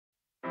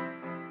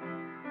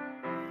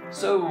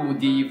So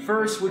the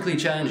first weekly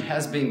challenge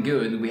has been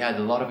good. We had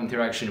a lot of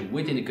interaction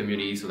within the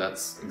community, so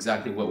that's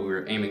exactly what we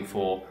were aiming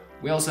for.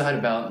 We also had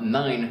about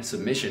 9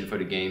 submissions for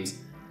the games,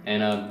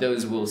 and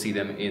those we'll see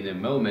them in a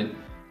moment.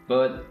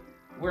 But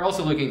we're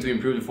also looking to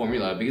improve the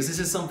formula because this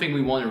is something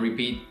we want to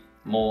repeat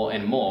more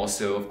and more,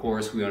 so of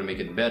course we want to make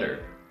it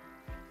better.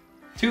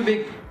 Too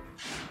big.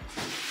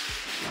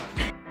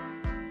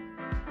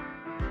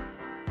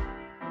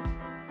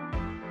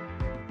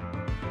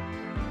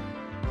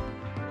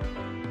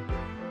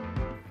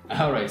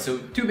 Alright, so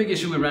 2 big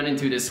issues we ran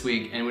into this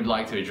week and would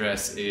like to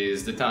address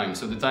is the time.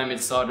 So the time it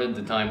started,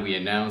 the time we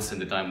announced,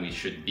 and the time we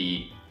should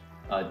be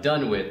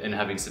done with and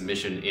having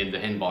submission in the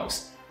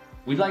inbox.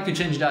 We'd like to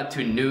change that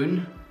to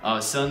noon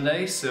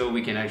Sunday, so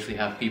we can actually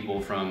have people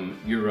from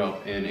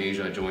Europe and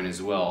Asia join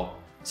as well.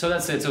 So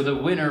that's it. So the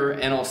winner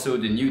and also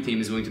the new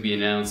team is going to be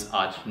announced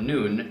at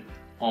noon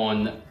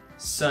on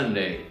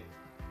Sunday.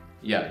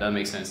 Yeah, that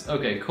makes sense.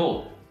 Okay,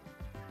 cool.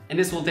 And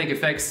this will take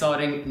effect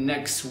starting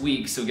next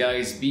week, so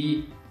guys,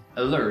 be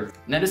alert.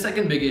 Now the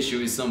second big issue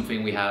is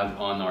something we have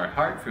on our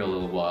heart for a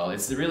little while.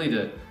 It's really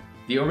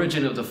the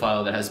origin of the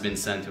file that has been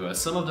sent to us.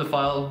 Some of the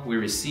file we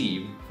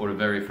received for the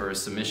very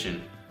first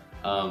submission,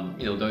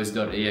 you know, those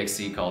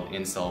 .exe called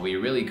install, we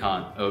really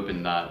can't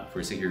open that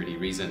for security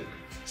reason.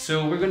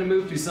 So we're gonna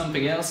move to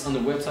something else on the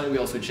website. We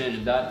also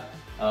changed that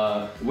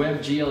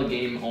WebGL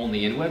game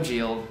only, and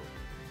WebGL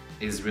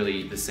is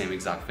really the same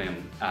exact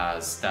thing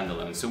as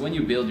standalone. So when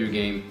you build your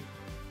game,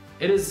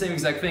 it is the same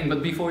exact thing,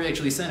 but before you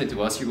actually send it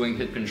to us, you're going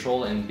to hit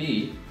Control and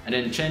B and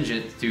then change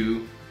it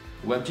to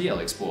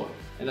WebGL export.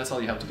 And that's all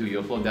you have to do.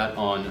 You upload that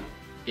on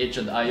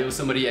itch.io.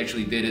 Somebody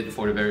actually did it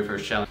for the very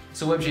first challenge.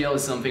 So WebGL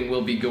is something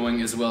we'll be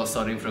going as well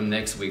starting from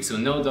next week. So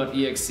no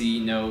 .exe,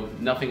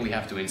 nothing we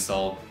have to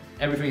install.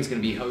 Everything's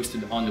going to be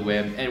hosted on the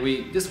web,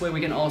 and this way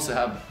we can also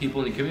have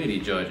people in the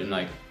community judge, and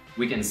like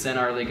we can send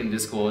our link in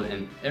Discord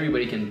and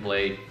everybody can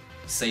play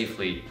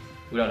safely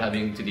without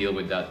having to deal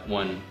with that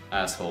one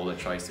asshole that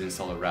tries to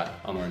install a rat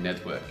on our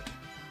network.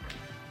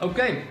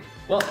 Okay,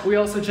 well, we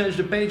also changed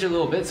the page a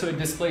little bit so it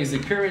displays the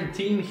current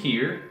team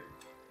here,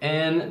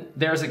 and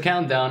there's a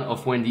countdown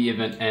of when the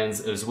event ends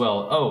as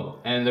well. Oh,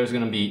 and there's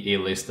gonna be a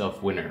list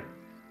of winner.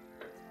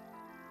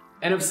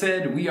 And I've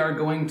said we are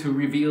going to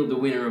reveal the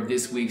winner of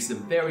this week's, the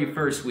very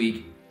first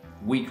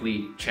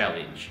weekly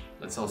challenge.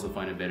 Let's also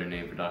find a better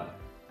name for that.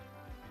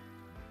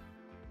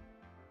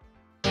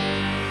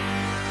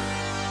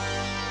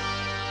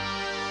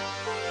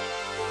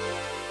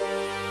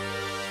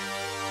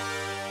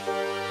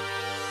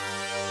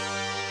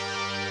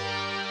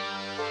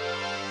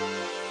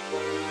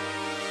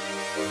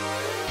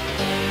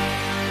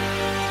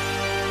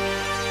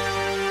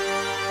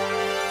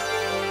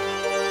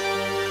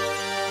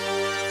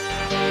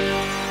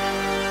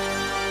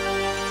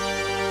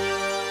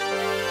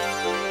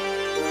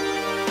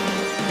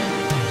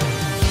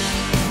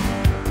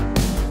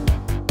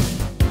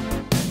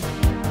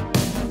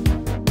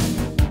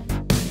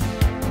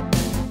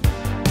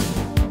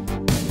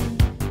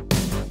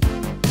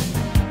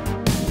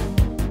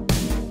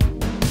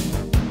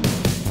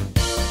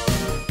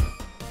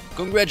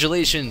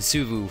 Congratulations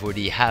Suvu for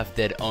the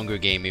Half-Dead Hunger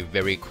game, a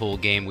very cool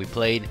game we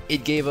played.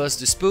 It gave us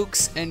the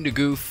spooks and the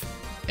goof,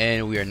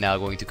 and we are now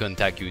going to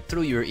contact you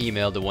through your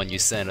email, the one you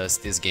sent us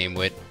this game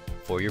with,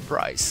 for your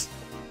prize.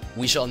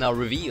 We shall now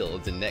reveal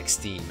the next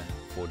team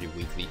for the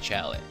weekly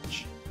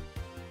challenge.